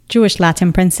Jewish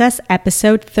Latin Princess,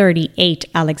 Episode 38,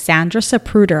 Alexandra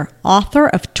Zapruder, author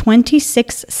of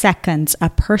 26 Seconds, A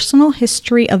Personal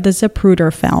History of the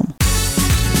Zapruder Film.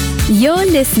 You're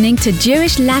listening to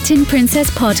Jewish Latin Princess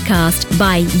Podcast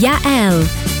by Yael.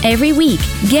 Every week,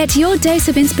 get your dose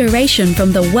of inspiration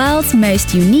from the world's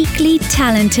most uniquely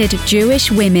talented Jewish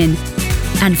women.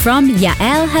 And from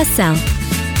Yael herself,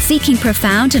 seeking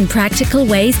profound and practical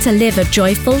ways to live a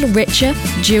joyful, richer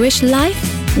Jewish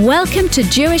life? Welcome to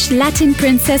Jewish Latin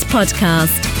Princess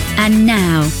Podcast. And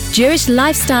now, Jewish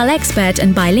lifestyle expert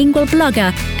and bilingual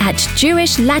blogger at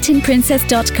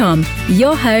JewishLatinPrincess.com,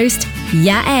 your host,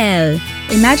 Yael.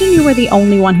 Imagine you were the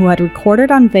only one who had recorded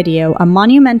on video a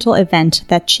monumental event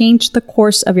that changed the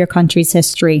course of your country's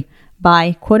history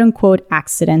by quote-unquote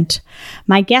accident.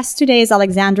 My guest today is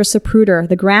Alexandra Zapruder,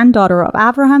 the granddaughter of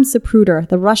Avraham Zapruder,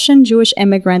 the Russian Jewish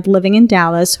immigrant living in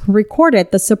Dallas who recorded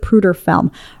the Zapruder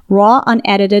film, raw,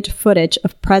 unedited footage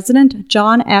of President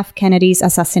John F. Kennedy's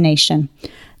assassination.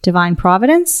 Divine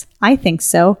providence? I think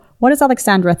so. What does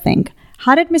Alexandra think?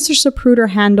 How did Mr.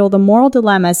 Zapruder handle the moral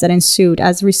dilemmas that ensued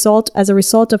as a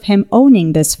result of him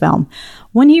owning this film?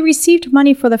 When he received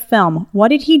money for the film, what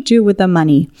did he do with the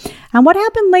money? And what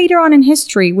happened later on in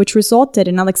history, which resulted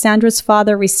in Alexandra's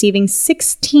father receiving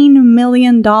 $16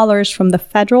 million from the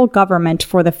federal government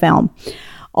for the film?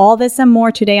 All this and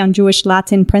more today on Jewish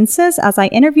Latin Princess as I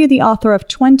interview the author of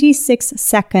 26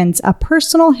 Seconds, A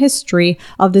Personal History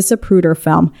of the Zapruder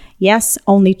Film. Yes,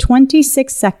 only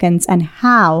 26 seconds, and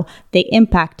how they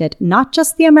impacted not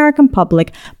just the American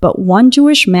public, but one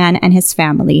Jewish man and his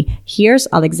family. Here's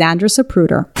Alexandra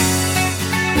Zapruder.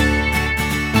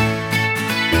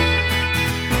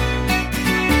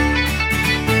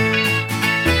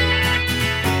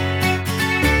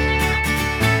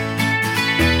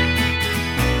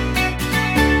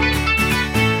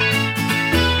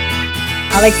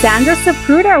 Alexandra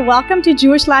Zapruder, welcome to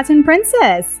Jewish Latin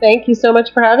Princess. Thank you so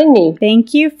much for having me.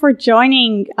 Thank you for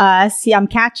joining us. I'm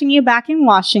catching you back in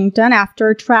Washington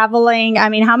after traveling. I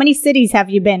mean, how many cities have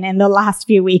you been in the last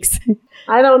few weeks?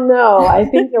 I don't know. I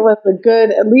think it was a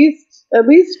good, at least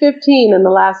 15 in the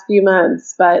last few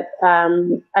months, but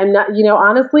I'm not,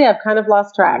 honestly, I've kind of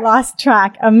lost track.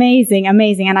 Amazing.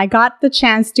 And I got the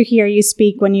chance to hear you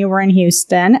speak when you were in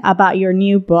Houston about your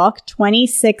new book,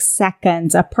 26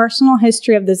 Seconds, A Personal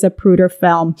History of the Zapruder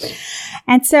Film.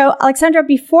 And so, Alexandra,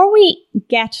 before we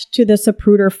get to the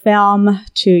Zapruder film,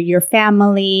 to your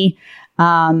family,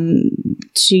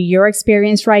 to your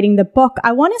experience writing the book,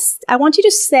 I want you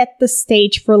to set the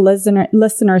stage for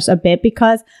listeners a bit,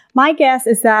 because my guess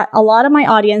is that a lot of my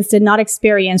audience did not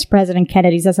experience President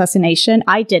Kennedy's assassination.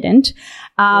 I didn't.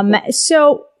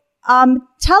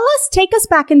 Take us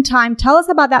back in time. Tell us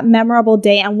about that memorable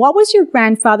day, and what was your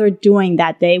grandfather doing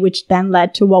that day, which then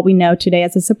led to what we know today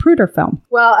as the Zapruder film?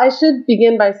 Well, I should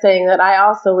begin by saying that I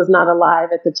also was not alive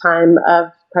at the time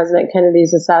of President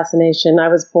Kennedy's assassination. I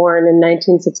was born in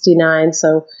 1969,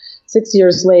 so 6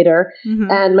 years later. Mm-hmm.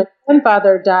 And my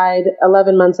grandfather died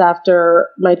 11 months after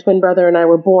my twin brother and I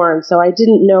were born. So I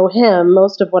didn't know him.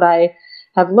 Most of what I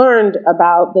have learned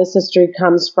about this history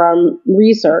comes from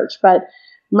research. But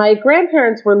my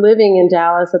grandparents were living in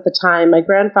Dallas at the time. My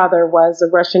grandfather was a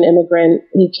Russian immigrant.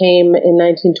 He came in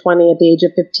 1920 at the age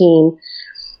of 15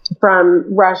 from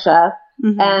Russia.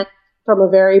 Mm-hmm. And from a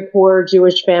very poor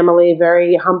Jewish family,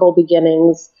 very humble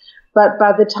beginnings. But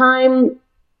by the time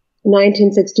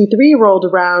 1963 rolled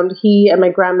around, he and my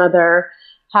grandmother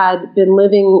had been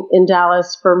living in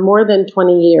Dallas for more than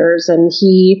 20 years. And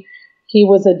he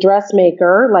was a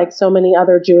dressmaker, like so many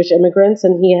other Jewish immigrants.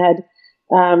 And he had,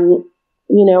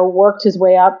 worked his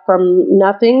way up from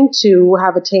nothing to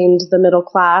have attained the middle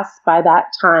class by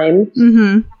that time.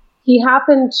 Mm-hmm.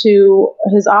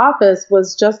 His office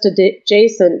was just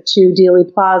adjacent to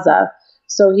Dealey Plaza.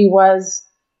 So he was,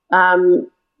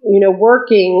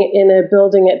 working in a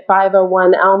building at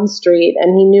 501 Elm Street.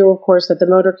 And he knew, of course, that the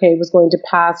motorcade was going to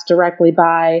pass directly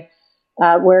by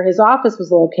where his office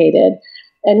was located.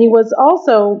 And he was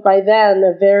also, by then,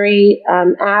 a very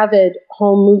avid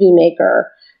home movie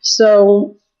maker.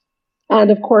 So, and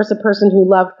of course, a person who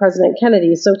loved President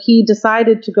Kennedy. So he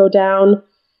decided to go down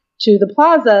to the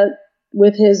plaza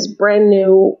with his brand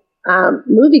new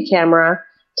movie camera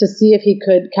to see if he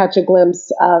could catch a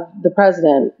glimpse of the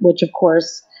president, which of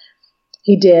course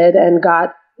he did, and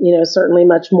got, certainly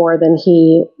much more than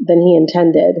he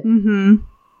intended. Mm-hmm.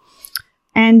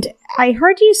 And I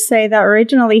heard you say that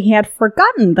originally he had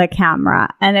forgotten the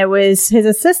camera, and it was his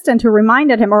assistant who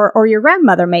reminded him, or your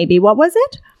grandmother maybe. What was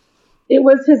it? It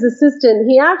was his assistant.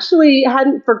 He actually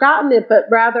hadn't forgotten it, but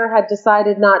rather had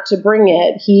decided not to bring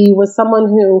it. He was someone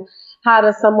who had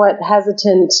a somewhat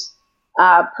hesitant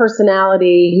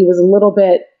personality. He was a little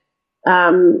bit,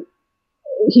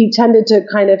 he tended to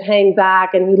kind of hang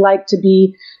back, and he liked to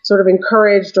be sort of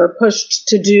encouraged or pushed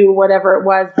to do whatever it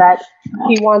was that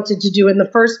he wanted to do in the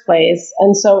first place.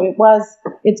 And so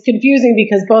it's confusing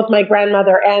because both my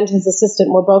grandmother and his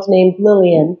assistant were both named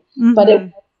Lillian, but it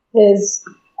was his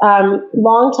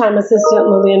longtime assistant,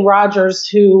 Lillian Rogers,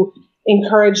 who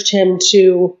encouraged him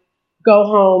to go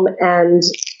home and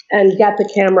get the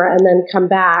camera and then come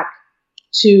back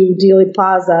to Dealey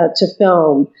Plaza to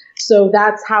film. So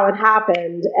that's how it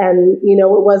happened. And, it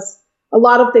was a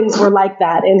lot of things were like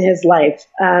that in his life,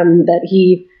 that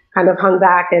he kind of hung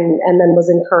back and then was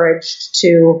encouraged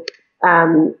to,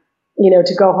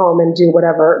 to go home and do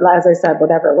whatever, as I said,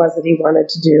 whatever it was that he wanted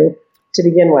to do to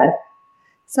begin with.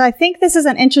 So I think this is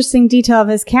an interesting detail of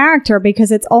his character,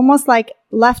 because it's almost like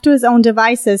left to his own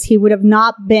devices, he would have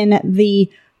not been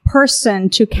the person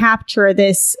to capture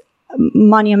this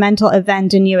monumental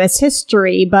event in U.S.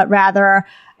 history, but rather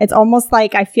it's almost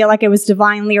like I feel like it was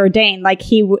divinely ordained. Like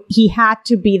he had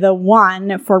to be the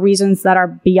one for reasons that are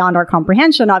beyond our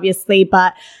comprehension, obviously,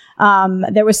 but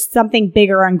there was something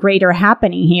bigger and greater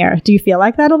happening here. Do you feel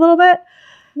like that a little bit?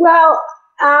 Well,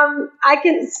 I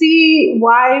can see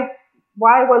why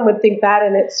one would think that,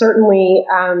 and it's certainly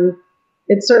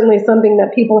something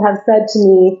that people have said to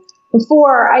me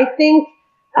before. I think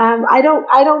I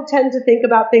don't tend to think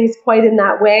about things quite in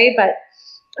that way, but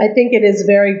I think it is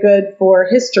very good for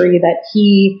history that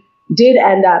he did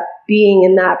end up being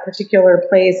in that particular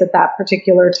place at that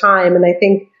particular time. And I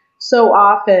think so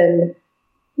often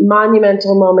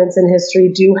monumental moments in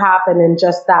history do happen in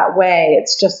just that way.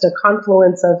 It's just a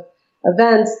confluence of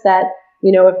events that,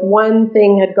 if one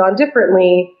thing had gone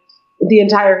differently, the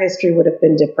entire history would have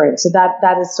been different. So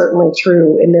that is certainly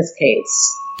true in this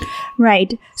case.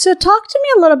 Right. So talk to me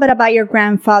a little bit about your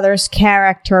grandfather's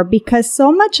character, because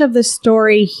so much of the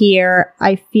story here,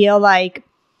 I feel like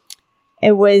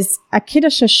it was a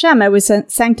Kiddush Hashem. It was a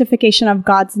sanctification of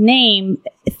God's name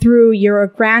through your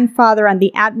grandfather and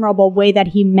the admirable way that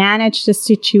he managed the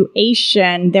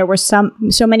situation. There were so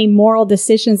many moral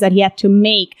decisions that he had to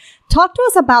make. Talk to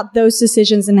us about those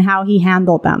decisions and how he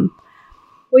handled them.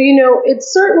 Well, it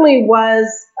certainly was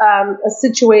a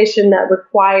situation that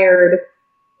required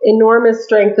enormous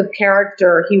strength of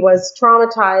character. He was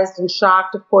traumatized and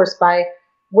shocked, of course, by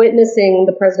witnessing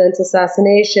the president's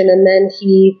assassination. And then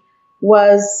he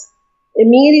was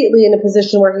immediately in a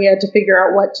position where he had to figure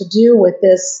out what to do with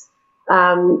this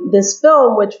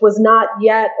film, which was not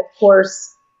yet, of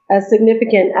course, as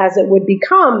significant as it would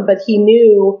become. But he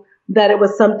knew that it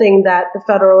was something that the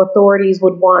federal authorities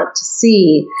would want to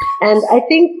see. And I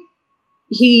think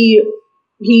he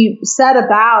set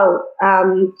about,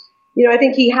 I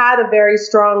think he had a very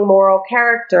strong moral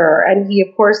character, and he,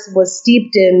 of course, was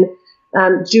steeped in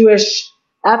Jewish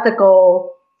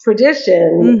ethical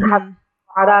tradition, having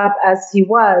brought up as he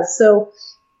was. So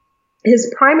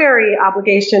his primary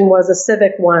obligation was a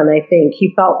civic one, I think.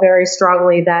 He felt very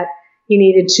strongly that he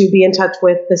needed to be in touch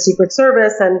with the Secret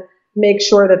Service and make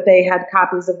sure that they had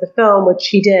copies of the film, which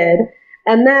he did.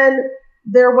 And then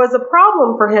there was a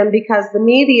problem for him because the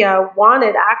media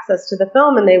wanted access to the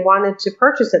film and they wanted to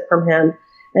purchase it from him.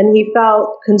 And he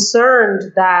felt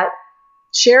concerned that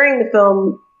sharing the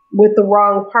film with the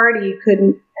wrong party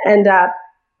could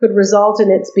result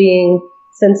in its being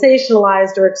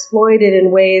sensationalized or exploited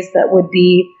in ways that would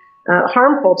be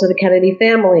harmful to the Kennedy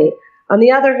family. On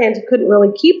the other hand, he couldn't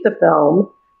really keep the film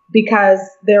because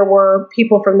there were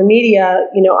people from the media,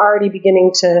 already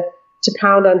beginning to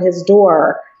pound on his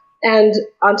door. And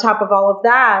on top of all of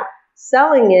that,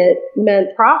 selling it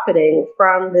meant profiting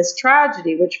from this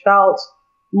tragedy, which felt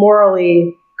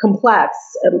morally complex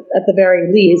at the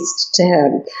very least to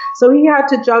him. So he had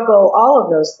to juggle all of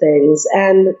those things.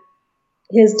 And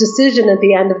his decision at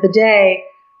the end of the day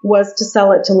was to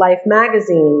sell it to Life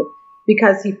magazine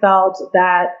because he felt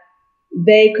that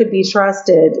they could be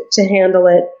trusted to handle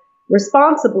it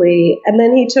responsibly. And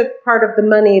then he took part of the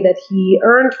money that he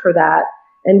earned for that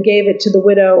and gave it to the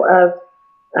widow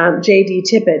of J.D.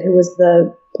 Tippit, who was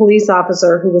the police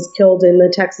officer who was killed in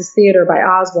the Texas Theater by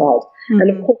Oswald. Mm-hmm.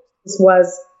 And of course, this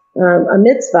was a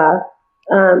mitzvah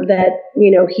that,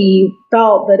 he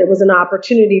felt that it was an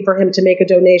opportunity for him to make a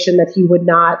donation that he would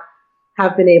not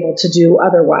have been able to do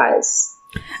otherwise.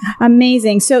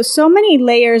 Amazing. So many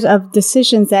layers of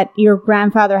decisions that your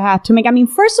grandfather had to make. I mean,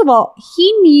 first of all,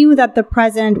 he knew that the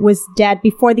president was dead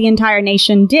before the entire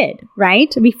nation did,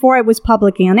 right? Before it was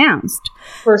publicly announced.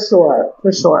 For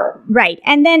sure. Right.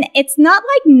 And then it's not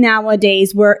like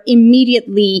nowadays where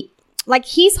immediately, like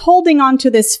he's holding on to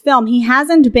this film. He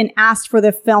hasn't been asked for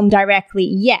the film directly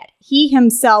yet. He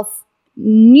himself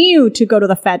knew to go to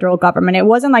the federal government. It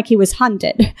wasn't like he was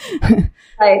hunted.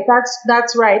 Right.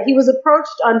 That's right. He was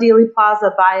approached on Dealey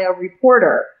Plaza by a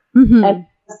reporter. Mm-hmm. And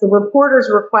the reporter's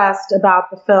request about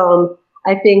the film,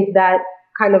 I think that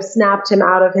kind of snapped him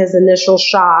out of his initial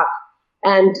shock.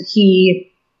 And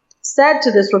he said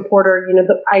to this reporter,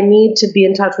 I need to be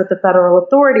in touch with the federal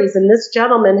authorities. And this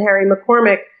gentleman, Harry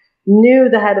McCormick, knew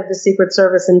the head of the Secret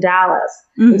Service in Dallas.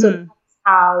 Mm-hmm. And so that's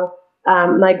how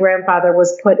my grandfather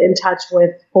was put in touch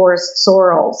with Forrest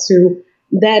Sorrells, who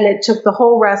then it took the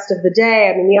whole rest of the day.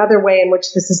 I mean, the other way in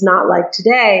which this is not like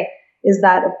today is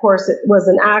that, of course, it was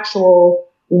an actual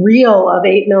reel of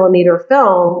 8mm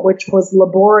film, which was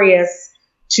laborious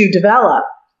to develop.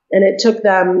 And it took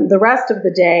them the rest of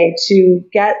the day to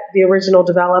get the original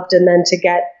developed and then to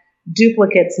get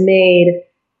duplicates made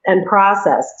and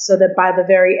processed, so that by the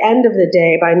very end of the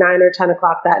day, by 9 or 10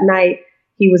 o'clock that night,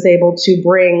 he was able to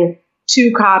bring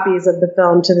 2 copies of the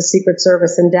film to the Secret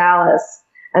Service in Dallas.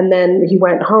 And then he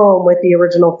went home with the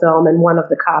original film and one of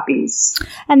the copies.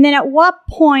 And then at what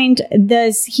point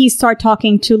does he start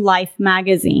talking to Life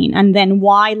magazine? And then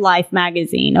why Life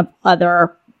magazine of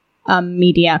other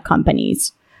media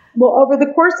companies? Well, over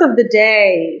the course of the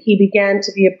day, he began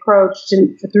to be approached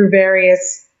through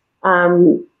various,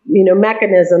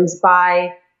 mechanisms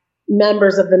by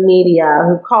members of the media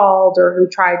who called or who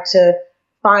tried to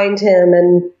find him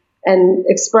and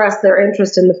express their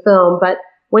interest in the film. But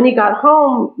when he got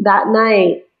home that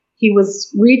night, he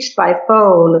was reached by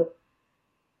phone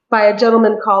by a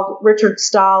gentleman called Richard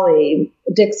Stolley,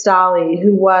 Dick Stolley,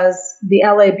 who was the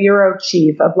LA bureau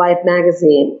chief of Life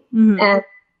magazine. Mm-hmm. And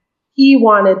he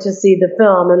wanted to see the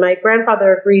film. And my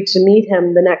grandfather agreed to meet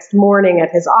him the next morning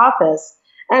at his office.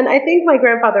 And I think my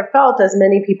grandfather felt, as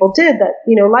many people did, that,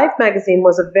 Life magazine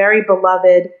was a very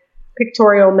beloved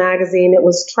pictorial magazine. It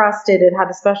was trusted. It had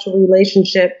a special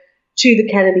relationship to the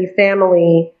Kennedy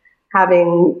family,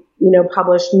 having,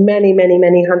 published many, many,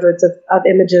 many hundreds of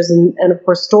images and of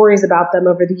course, stories about them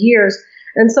over the years.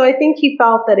 And so I think he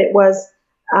felt that it was,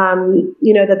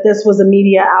 that this was a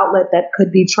media outlet that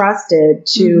could be trusted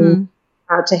to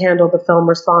handle the film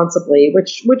responsibly,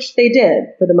 which they did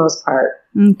for the most part.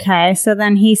 Okay. So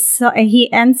then he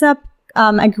ends up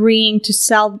agreeing to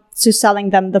selling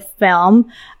them the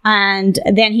film, and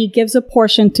then he gives a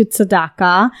portion to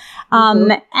tzedakah.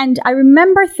 And I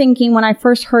remember thinking when I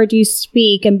first heard you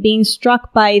speak and being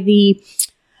struck by the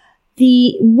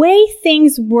way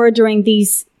things were during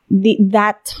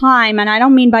that time, and I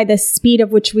don't mean by the speed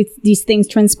of which these things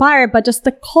transpire, but just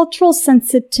the cultural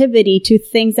sensitivity to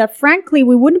things that frankly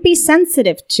we wouldn't be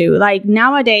sensitive to. Like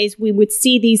nowadays we would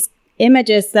see these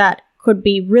images that could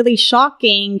be really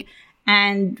shocking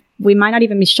and we might not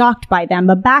even be shocked by them.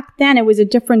 But back then it was a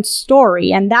different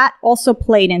story, and that also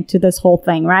played into this whole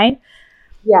thing, right?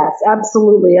 Yes,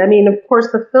 absolutely. I mean, of course,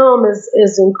 the film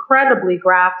is incredibly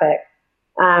graphic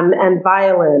and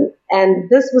violent. And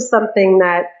this was something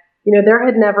that, there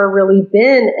had never really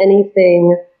been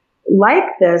anything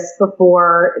like this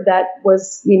before that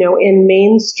was, in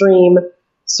mainstream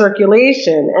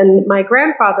circulation. And my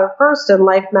grandfather first and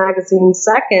Life magazine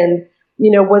second,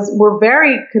 were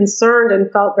very concerned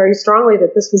and felt very strongly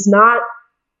that this was not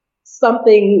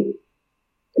something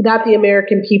that the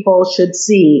American people should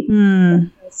see.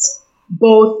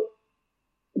 Both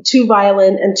too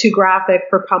violent and too graphic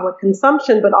for public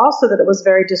consumption, but also that it was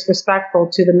very disrespectful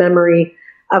to the memory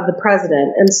of the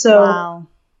president. And so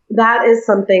that is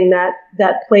something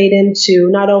that played into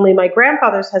not only my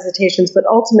grandfather's hesitations, but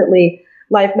ultimately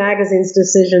Life magazine's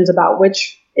decisions about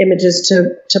which images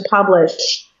to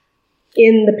publish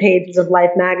in the pages of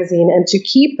Life magazine and to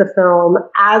keep the film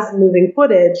as moving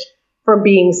footage from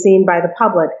being seen by the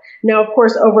public. Now, of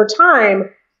course, over time,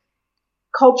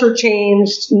 culture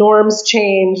changed, norms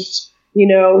changed,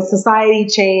 society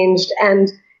changed, and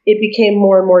it became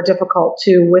more and more difficult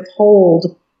to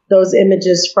withhold those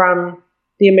images from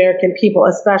the American people,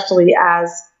 especially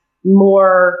as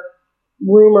more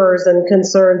rumors and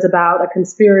concerns about a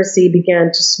conspiracy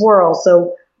began to swirl.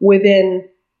 So within,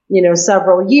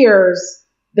 several years,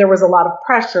 there was a lot of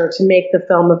pressure to make the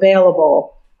film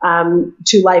available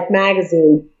to Life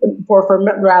magazine,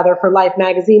 for Life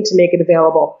magazine to make it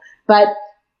available. But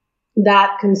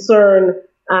that concern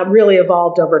really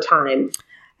evolved over time.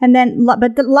 And then,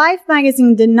 but the Life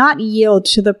magazine did not yield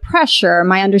to the pressure.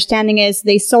 My understanding is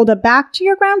they sold it back to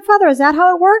your grandfather. Is that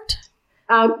how it worked?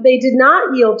 They did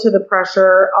not yield to the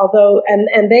pressure, although,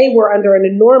 and they were under an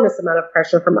enormous amount of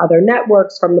pressure from other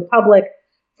networks, from the public,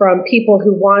 from people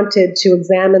who wanted to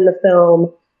examine the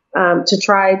film, to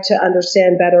try to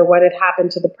understand better what had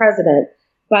happened to the president.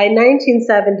 By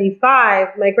 1975,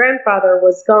 my grandfather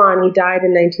was gone. He died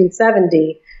in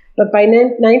 1970. But by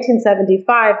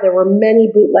 1975, there were many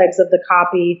bootlegs of the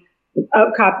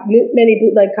many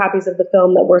bootleg copies of the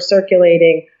film that were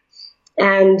circulating.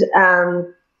 And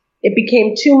it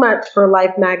became too much for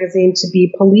Life magazine to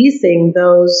be policing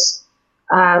those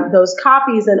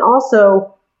copies and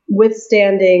also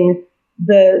withstanding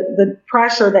the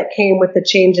pressure that came with the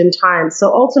change in time.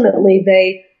 So ultimately,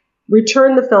 they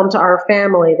returned the film to our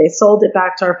family. They sold it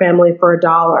back to our family for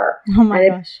 $1. Oh my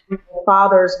gosh! It was my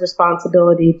father's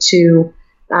responsibility to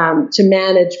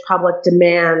manage public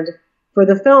demand for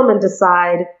the film and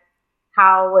decide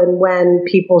how and when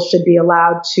people should be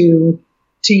allowed to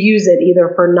use it,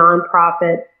 either for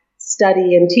nonprofit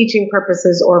study and teaching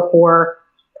purposes or for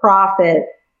profit,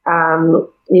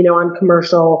 on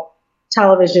commercial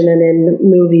television and in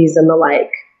movies and the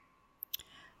like.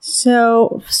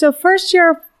 So first,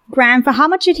 your grandfather, how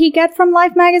much did he get from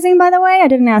Life magazine, by the way? I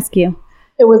didn't ask you.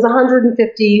 It was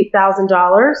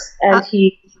 $150,000, and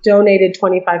he donated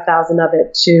 $25,000 of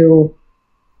it to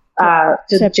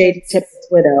J.D. Tippett's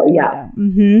widow. Yeah.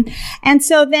 Mm-hmm. And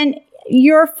so then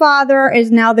your father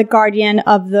is now the guardian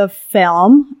of the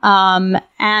film.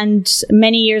 And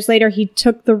many years later, he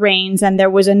took the reins, and there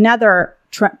was another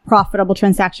profitable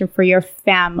transaction for your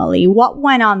family. What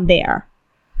went on there?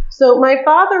 So my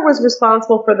father was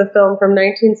responsible for the film from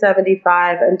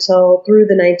 1975 until through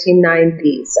the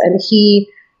 1990s. And he,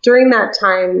 during that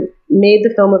time, made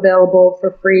the film available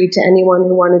for free to anyone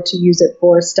who wanted to use it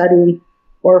for study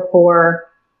or for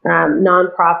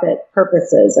nonprofit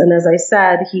purposes. And as I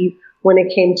said, when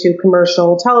it came to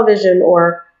commercial television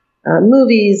or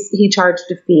movies, he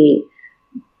charged a fee.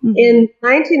 Mm-hmm. In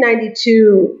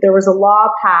 1992, there was a law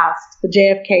passed, the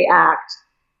JFK Act,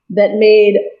 that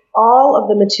made all of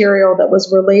the material that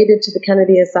was related to the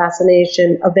Kennedy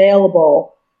assassination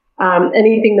available.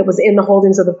 Anything that was in the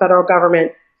holdings of the federal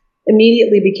government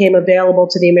immediately became available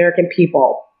to the American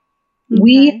people. Okay.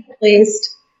 We placed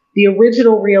the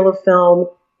original reel of film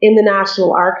in the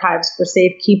National Archives for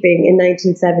safekeeping in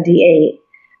 1978.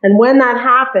 And when that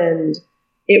happened,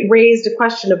 it raised a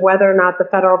question of whether or not the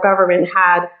federal government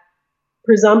had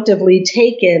presumptively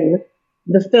taken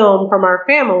the film from our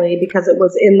family because it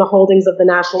was in the holdings of the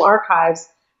National Archives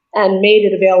and made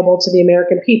it available to the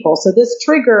American people. So this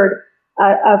triggered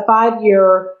a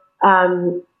 5-year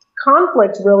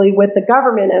conflict really with the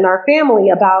government and our family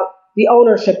about the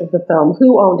ownership of the film.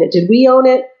 Who owned it? Did we own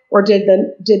it, or did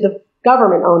the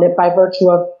government own it by virtue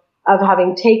of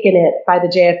having taken it by the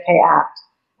JFK Act?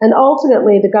 And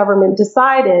ultimately, the government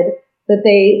decided that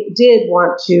they did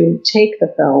want to take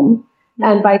the film.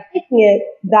 And by taking it,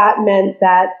 that meant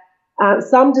that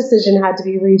some decision had to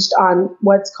be reached on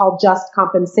what's called just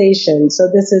compensation. So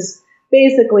this is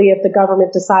basically if the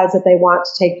government decides that they want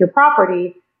to take your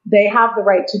property, they have the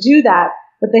right to do that,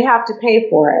 but they have to pay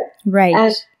for it. Right.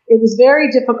 And it was very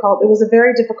difficult. It was a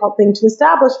very difficult thing to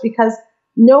establish because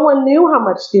no one knew how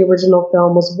much the original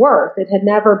film was worth. It had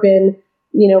never been,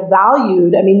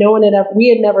 valued. I mean, we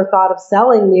had never thought of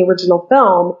selling the original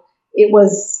film. It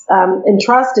was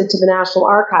entrusted to the National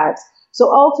Archives.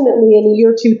 So ultimately, in the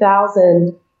year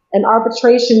 2000, an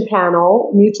arbitration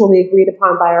panel, mutually agreed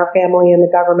upon by our family and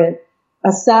the government,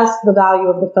 assessed the value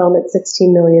of the film at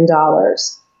 $16 million.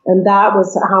 And that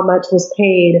was how much was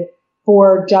paid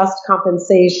for just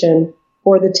compensation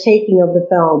for the taking of the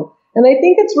film. And I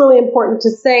think it's really important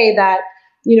to say that,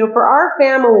 for our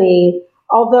family,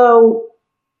 although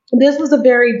this was a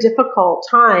very difficult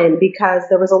time because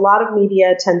there was a lot of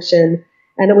media attention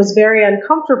and it was very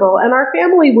uncomfortable, and our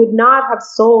family would not have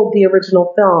sold the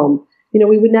original film.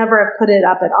 We would never have put it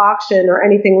up at auction or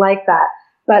anything like that.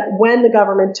 But when the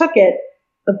government took it,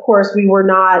 of course, we were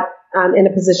not in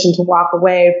a position to walk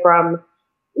away from,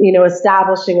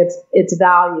 establishing its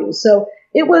value. So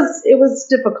it was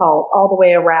difficult all the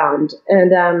way around.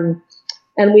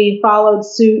 And we followed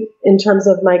suit in terms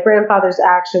of my grandfather's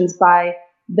actions by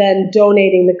then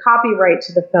donating the copyright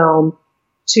to the film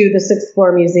to the Sixth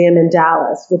Floor Museum in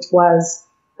Dallas, which was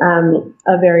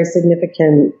a very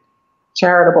significant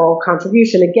charitable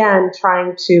contribution. Again,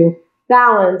 trying to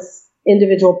balance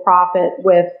individual profit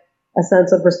with a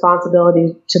sense of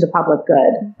responsibility to the public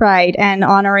good. Right. And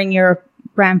honoring your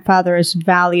grandfather's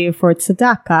value for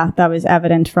tzedakah, that was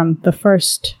evident from the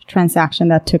first transaction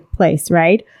that took place,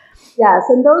 right? Yes.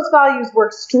 And those values were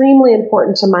extremely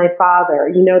important to my father.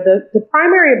 The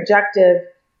primary objective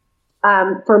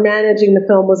for managing the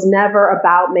film was never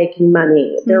about making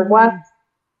money. There was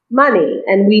money,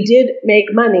 and we did make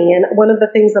money. And one of the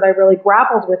things that I really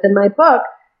grappled with in my book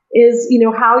is,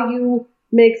 how you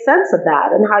make sense of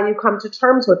that and how you come to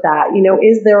terms with that.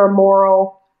 Is there a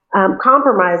moral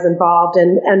compromise involved,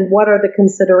 and what are the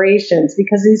considerations?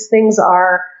 Because these things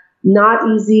are not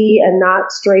easy and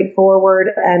not straightforward.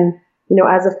 And,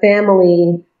 as a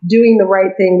family, doing the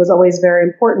right thing was always very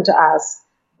important to us.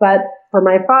 But for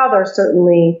my father,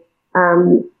 certainly,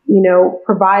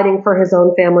 providing for his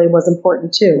own family was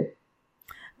important too.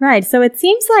 Right. So it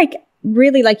seems like,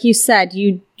 really, like you said,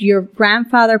 your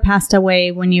grandfather passed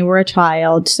away when you were a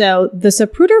child. So the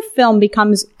Zapruder film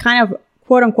becomes kind of,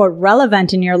 quote unquote,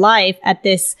 relevant in your life at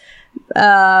this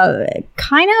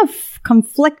kind of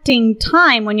conflicting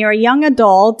time when you're a young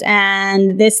adult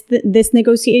and this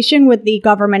negotiation with the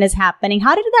government is happening.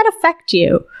 How did that affect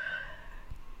you?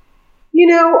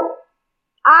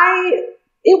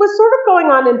 It was sort of going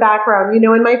on in background.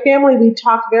 In my family, we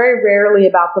talked very rarely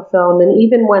about the film. And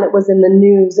even when it was in the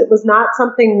news, it was not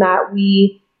something that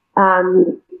we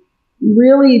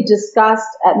really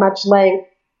discussed at much length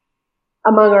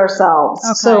among ourselves.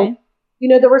 Okay. So,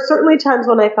 there were certainly times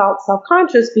when I felt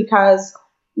self-conscious because,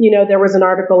 there was an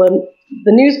article in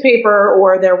the newspaper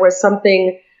or there was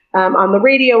something on the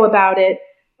radio about it.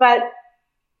 But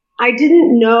I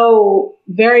didn't know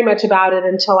very much about it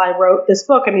until I wrote this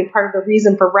book. I mean, part of the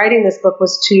reason for writing this book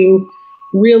was to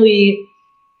really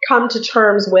come to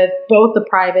terms with both the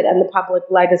private and the public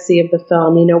legacy of the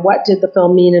film. What did the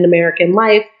film mean in American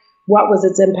life? What was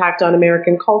its impact on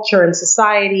American culture and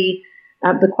society?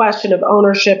 The question of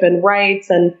ownership and rights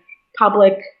and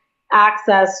public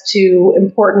access to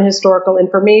important historical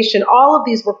information. All of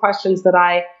these were questions that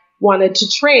I wanted to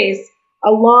trace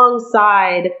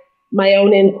alongside my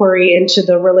own inquiry into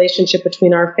the relationship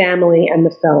between our family and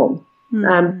the film.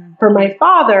 Mm-hmm. For my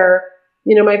father,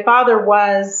 my father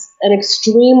was an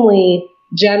extremely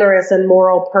generous and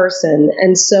moral person.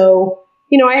 And so,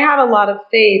 I had a lot of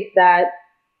faith that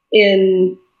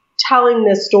in telling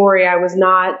this story, I was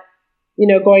not,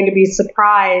 going to be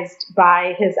surprised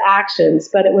by his actions,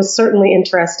 but it was certainly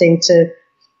interesting to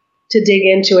dig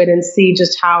into it and see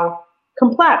just how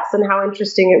complex and how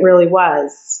interesting it really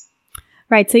was.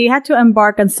 Right. So you had to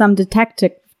embark on some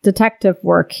detective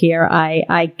work here,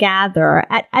 I gather.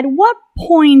 At what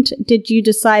point did you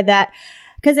decide that?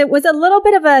 Because it was a little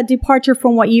bit of a departure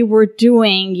from what you were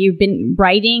doing. You've been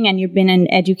writing and you've been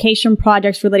in education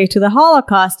projects related to the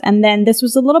Holocaust. And then this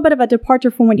was a little bit of a departure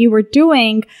from what you were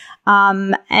doing.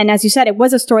 And as you said, it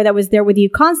was a story that was there with you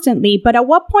constantly. But at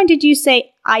what point did you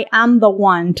say, I am the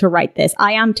one to write this?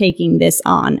 I am taking this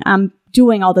on. I'm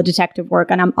doing all the detective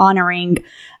work and I'm honoring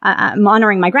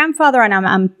my grandfather and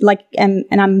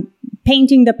I'm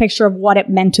painting the picture of what it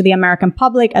meant to the American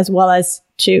public as well as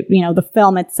to, the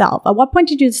film itself. At what point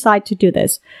did you decide to do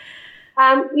this?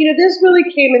 This really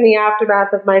came in the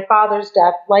aftermath of my father's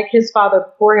death. Like his father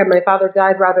before him, my father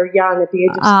died rather young at the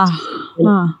age of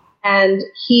 16. And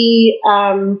he,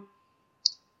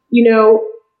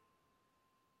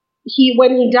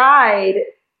 when he died,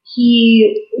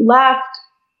 he left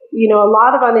a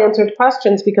lot of unanswered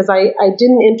questions because I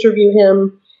didn't interview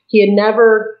him. He had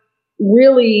never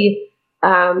really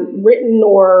written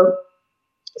or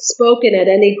spoken at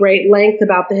any great length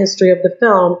about the history of the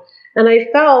film. And I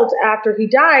felt after he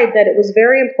died that it was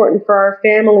very important for our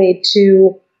family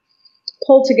to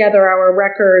pull together our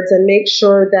records and make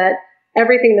sure that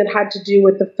everything that had to do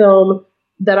with the film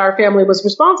that our family was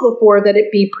responsible for, that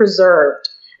it be preserved.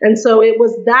 And so it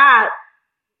was that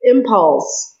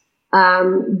impulse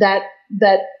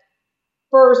that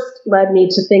first led me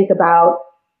to think about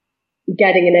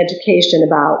getting an education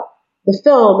about the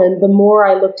film. And the more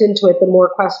I looked into it, the more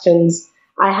questions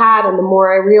I had, and the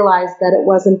more I realized that it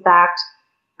was, in fact,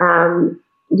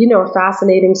 a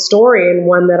fascinating story and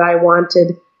one that I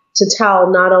wanted to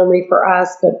tell not only for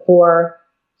us, but for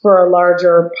a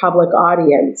larger public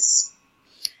audience.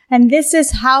 And this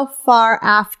is how far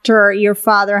after your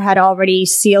father had already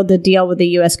sealed the deal with the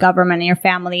U.S. government and your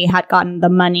family had gotten the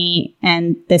money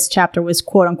and this chapter was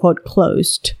quote unquote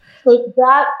closed? So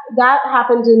that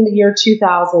happened in the year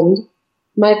 2000.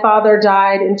 My father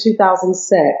died in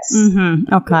 2006.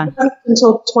 Mm-hmm. Okay. It wasn't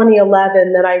until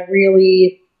 2011 that I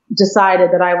really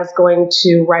decided that I was going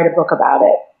to write a book about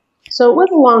it. So it was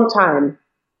a long time.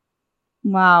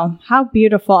 Wow, how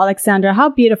beautiful, Alexandra! How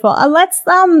beautiful. Let's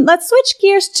switch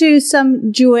gears to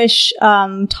some Jewish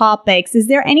topics. Is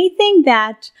there anything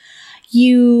that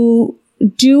you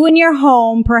do in your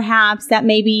home, perhaps, that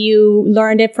maybe you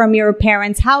learned it from your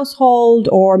parents' household,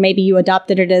 or maybe you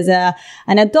adopted it as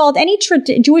an adult? Any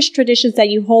Jewish traditions that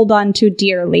you hold on to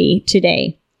dearly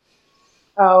today?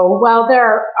 Oh, well,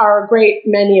 there are a great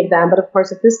many of them, but of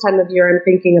course, at this time of year, I'm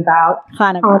thinking about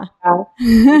Hanukkah.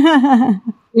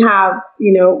 We have,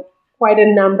 quite a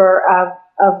number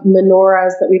of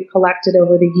menorahs that we've collected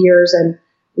over the years, and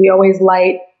we always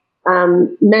light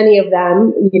many of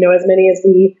them, as many as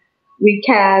we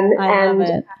can. I love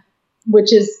it.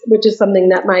 which is something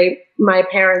that my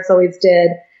parents always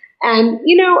did. And,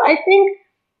 I think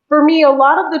for me, a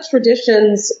lot of the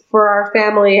traditions for our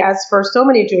family, as for so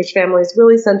many Jewish families,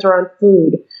 really center on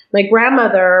food. My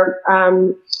grandmother,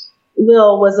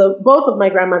 Lil, both of my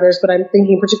grandmothers, but I'm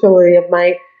thinking particularly of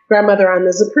my grandmother on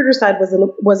the Zapruder side,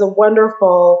 was a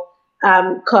wonderful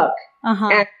cook.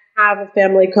 And I have a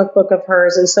family cookbook of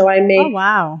hers. And so I make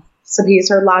recipes,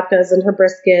 her latkes and her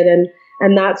brisket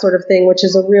and that sort of thing, which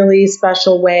is a really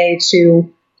special way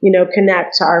to,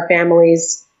 connect to our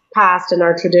family's past and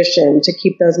our tradition to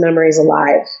keep those memories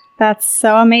alive. That's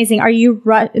so amazing. Are you,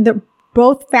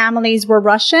 both families were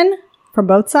Russian from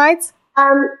both sides?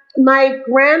 My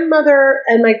grandmother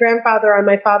and my grandfather on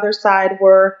my father's side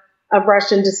were of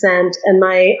Russian descent, and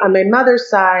on my mother's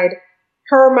side,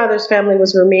 her mother's family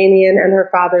was Romanian and her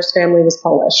father's family was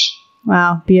Polish.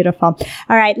 Wow, beautiful.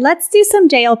 All right, let's do some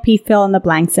JLP fill in the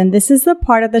blanks. And this is the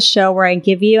part of the show where I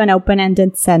give you an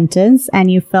open-ended sentence and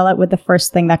you fill it with the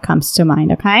first thing that comes to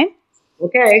mind, okay?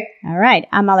 Okay. All right.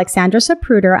 I'm Alexandra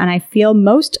Zapruder and I feel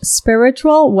most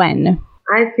spiritual when?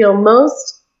 I feel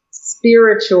most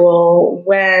spiritual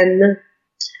when...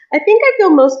 I think I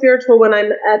feel most spiritual when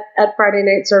I'm at Friday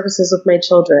night services with my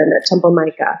children at Temple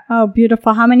Micah. Oh,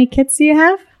 beautiful. How many kids do you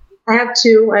have? I have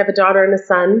 2. I have a daughter and a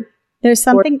son.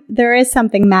 There is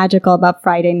something magical about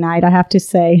Friday night, I have to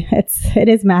say. It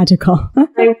is magical. I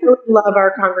really love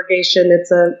our congregation.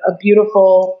 It's a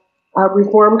beautiful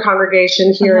Reformed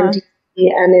congregation here in DC,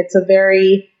 and it's a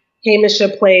very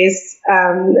Hamisha place.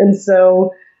 And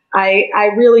so I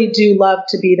really do love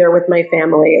to be there with my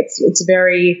family. It's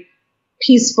very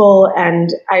peaceful,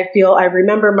 and I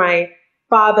remember my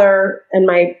father and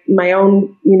my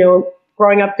own,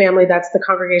 growing up family. That's the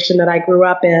congregation that I grew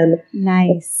up in.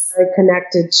 Nice. I'm very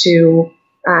connected to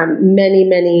many,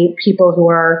 many people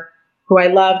who I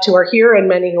loved, who are here, and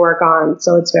many who are gone.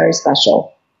 So it's very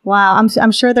special. Wow,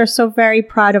 I'm sure they're so very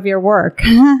proud of your work.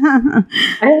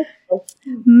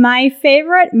 My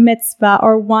favorite mitzvah,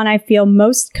 or one I feel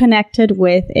most connected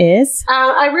with, is?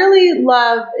 I really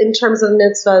love, in terms of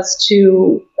mitzvahs,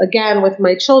 to, again, with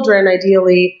my children,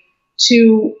 ideally,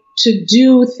 to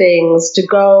do things, to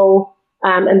go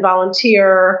and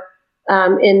volunteer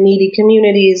in needy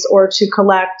communities, or to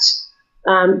collect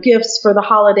gifts for the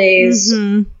holidays,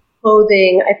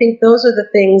 clothing. I think those are the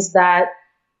things that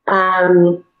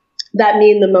that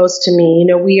mean the most to me.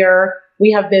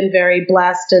 We have been very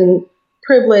blessed and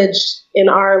privileged in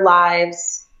our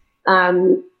lives,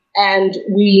 and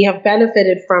we have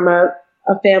benefited from a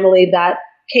family that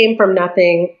came from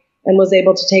nothing and was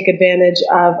able to take advantage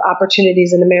of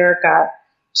opportunities in America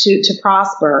to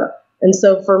prosper. And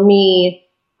so for me,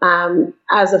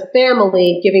 as a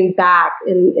family, giving back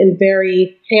in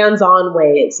very hands-on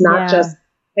ways, not just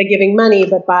by giving money,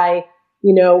 but by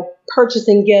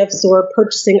purchasing gifts or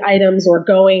purchasing items or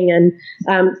going and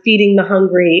feeding the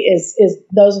hungry is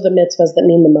those are the mitzvahs that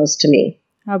mean the most to me.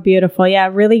 Oh, beautiful. Yeah,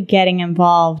 really getting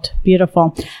involved.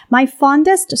 Beautiful. My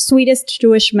fondest, sweetest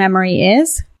Jewish memory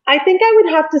is? I think I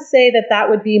would have to say that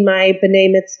would be my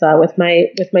B'nai Mitzvah with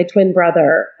my twin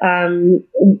brother,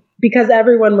 because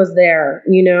everyone was there.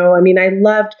 I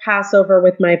loved Passover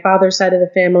with my father's side of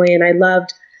the family, and I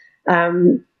loved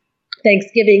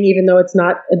Thanksgiving, even though it's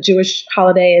not a Jewish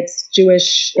holiday, it's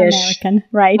Jewish-ish. American,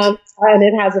 right. And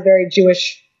it has a very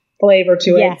Jewish flavor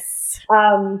to it. Yes.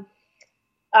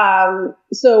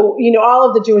 So, all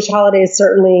of the Jewish holidays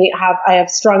certainly I have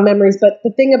strong memories, but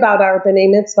the thing about our B'nai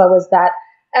Mitzvah was that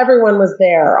everyone was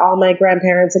there, all my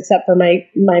grandparents, except for my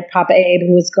Papa Abe,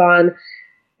 who was gone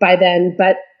by then,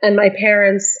 and my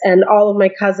parents and all of my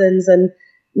cousins and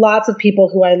lots of people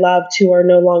who I loved who are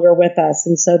no longer with us.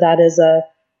 And so that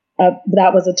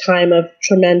was a time of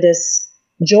tremendous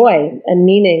joy and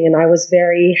meaning. And I was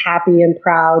very happy and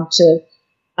proud to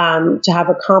have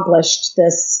accomplished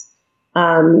this,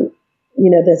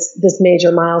 this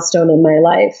major milestone in my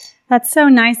life. That's so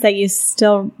nice that you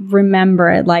still remember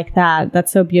it like that.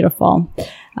 That's so beautiful.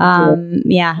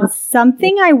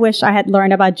 Something I wish I had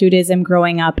learned about Judaism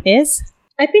growing up is?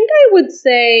 I think I would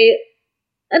say,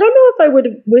 I don't know if I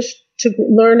would wish to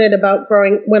learn it about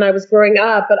when I was growing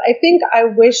up, but I think I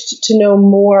wished to know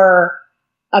more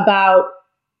about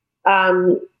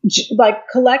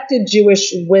collected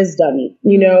Jewish wisdom,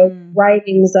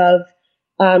 writings of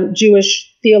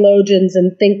Jewish theologians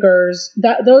and thinkers.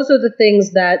 Those are the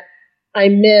things that I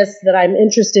miss, that I'm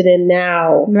interested in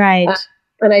now. Right.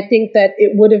 And I think that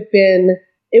it would have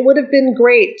been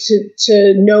great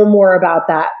to know more about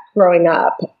that growing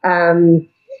up.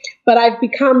 But I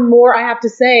have to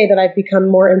say that I've become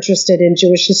more interested in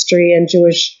Jewish history and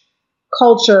Jewish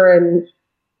culture and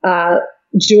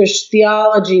Jewish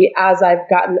theology as I've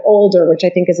gotten older, which I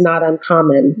think is not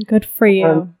uncommon. Good for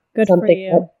you. Good for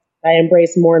you. I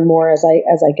embrace more and more as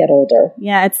I get older.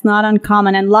 Yeah, it's not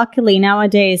uncommon. And luckily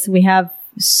nowadays we have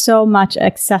so much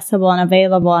accessible and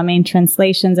available. I mean,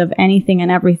 translations of anything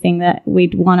and everything that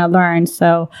we'd want to learn.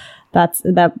 So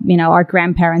our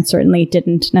grandparents certainly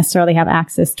didn't necessarily have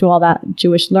access to all that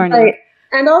Jewish learning. Right.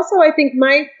 And also, I think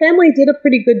my family did a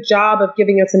pretty good job of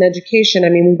giving us an education. I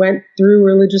mean, we went through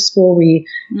religious school. We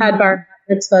had bar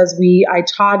mitzvahs. I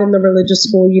taught in the religious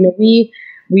school. We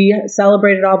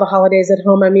celebrated all the holidays at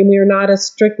home. I mean, we were not a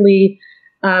strictly,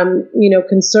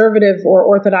 conservative or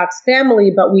Orthodox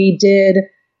family, but we did,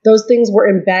 those things were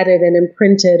embedded and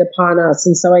imprinted upon us.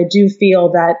 And so I do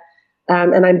feel that,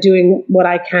 and I'm doing what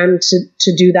I can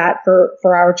to do that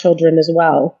for our children as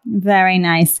well. Very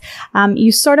nice.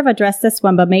 You sort of addressed this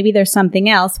one, but maybe there's something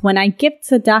else. When I give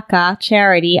tzedakah,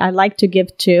 charity, I like to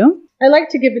give to? I like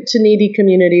to give it to needy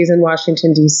communities in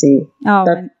Washington, D.C. Oh,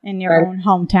 in your own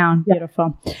hometown. Yeah.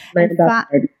 Beautiful.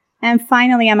 And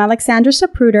finally, I'm Alexandra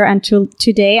Zapruder, and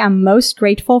today I'm most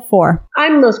grateful for?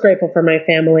 I'm most grateful for my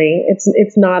family.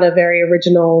 It's not a very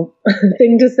original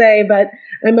thing to say, but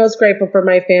I'm most grateful for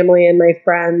my family and my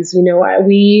friends.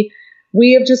 We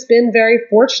have just been very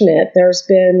fortunate. There's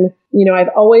been, I've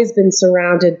always been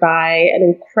surrounded by an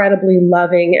incredibly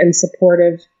loving and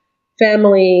supportive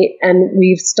family, and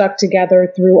we've stuck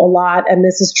together through a lot. And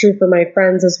this is true for my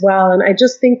friends as well. And I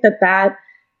just think that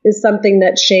is something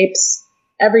that shapes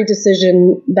every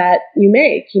decision that you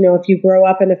make. If you grow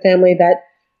up in a family that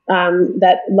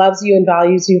loves you and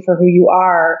values you for who you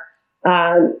are,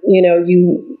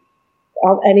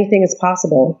 anything is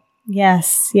possible.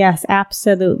 Yes,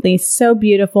 absolutely. So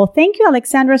beautiful. Thank you,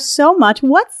 Alexandra, so much.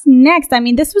 What's next? I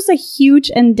mean, this was a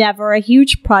huge endeavor, a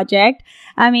huge project.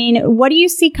 I mean, what do you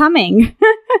see coming?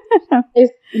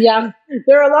 Yeah,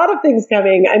 there are a lot of things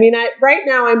coming. I mean, right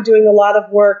now I'm doing a lot of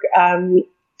work.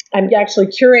 I'm actually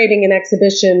curating an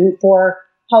exhibition for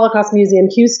Holocaust Museum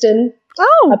Houston.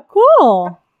 Oh,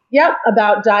 cool. Yep,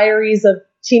 about diaries of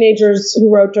teenagers who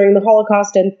wrote during the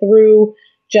Holocaust and through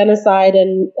genocide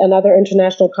and other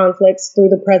international conflicts through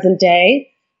the present day.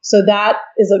 So that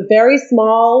is a very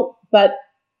small but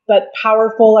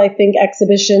powerful, I think,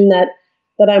 exhibition that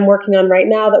I'm working on right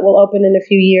now that will open in a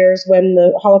few years when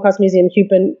the Holocaust Museum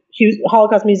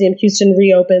Houston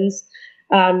reopens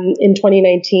in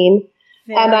 2019.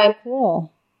 And I'm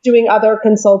cool. Doing other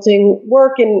consulting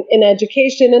work in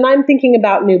education, and I'm thinking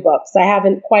about new books. I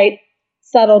haven't quite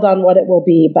settled on what it will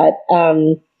be, but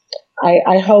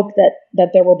I hope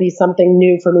that there will be something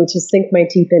new for me to sink my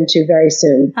teeth into very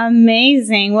soon.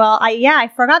 Amazing. Well, I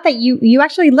forgot that you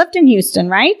actually lived in Houston,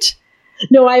 right?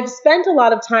 No, I've spent a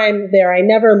lot of time there. I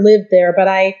never lived there, but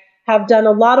I have done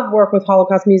a lot of work with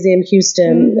Holocaust Museum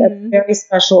Houston, a very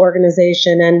special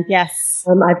organization. And yes,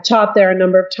 I've taught there a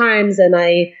number of times, and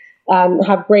I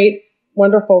have great,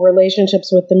 wonderful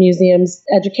relationships with the museum's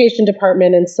education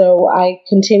department. And so I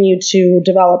continue to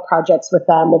develop projects with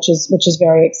them, which is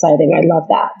very exciting. I love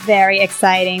that. Very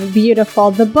exciting.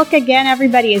 Beautiful. The book, again,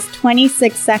 everybody, is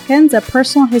 26 Seconds, A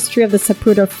Personal History of the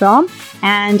Zapruder Film.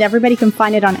 And everybody can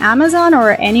find it on Amazon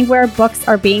or anywhere books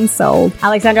are being sold.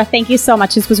 Alexandra, thank you so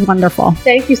much. This was wonderful.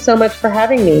 Thank you so much for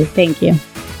having me. Thank you.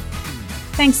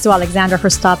 Thanks to Alexandra for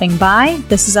stopping by.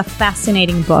 This is a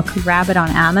fascinating book. Grab it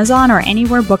on Amazon or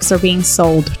anywhere books are being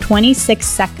sold. 26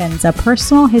 Seconds, A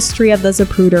Personal History of the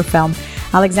Zapruder Film.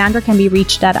 Alexandra can be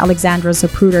reached at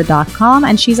alexandrazapruder.com,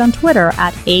 and she's on Twitter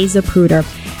at @azapruder.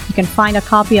 You can find a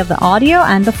copy of the audio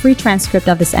and the free transcript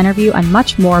of this interview and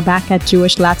much more back at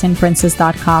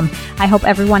JewishLatinPrincess.com. I hope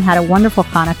everyone had a wonderful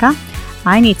Hanukkah.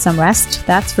 I need some rest,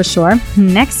 that's for sure.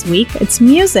 Next week, it's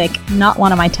music. Not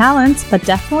one of my talents, but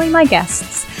definitely my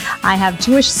guests. I have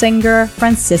Jewish singer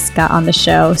Francisca on the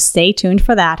show. Stay tuned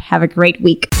for that. Have a great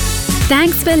week.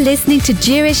 Thanks for listening to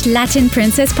Jewish Latin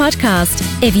Princess Podcast.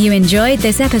 If you enjoyed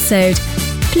this episode,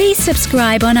 please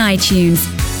subscribe on iTunes,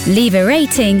 leave a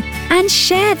rating, and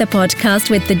share the podcast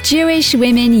with the Jewish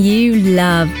women you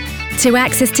love. To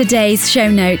access today's show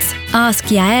notes, ask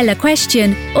Yael a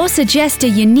question, or suggest a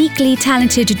uniquely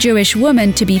talented Jewish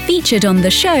woman to be featured on the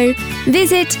show,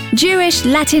 visit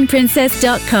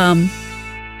JewishLatinPrincess.com.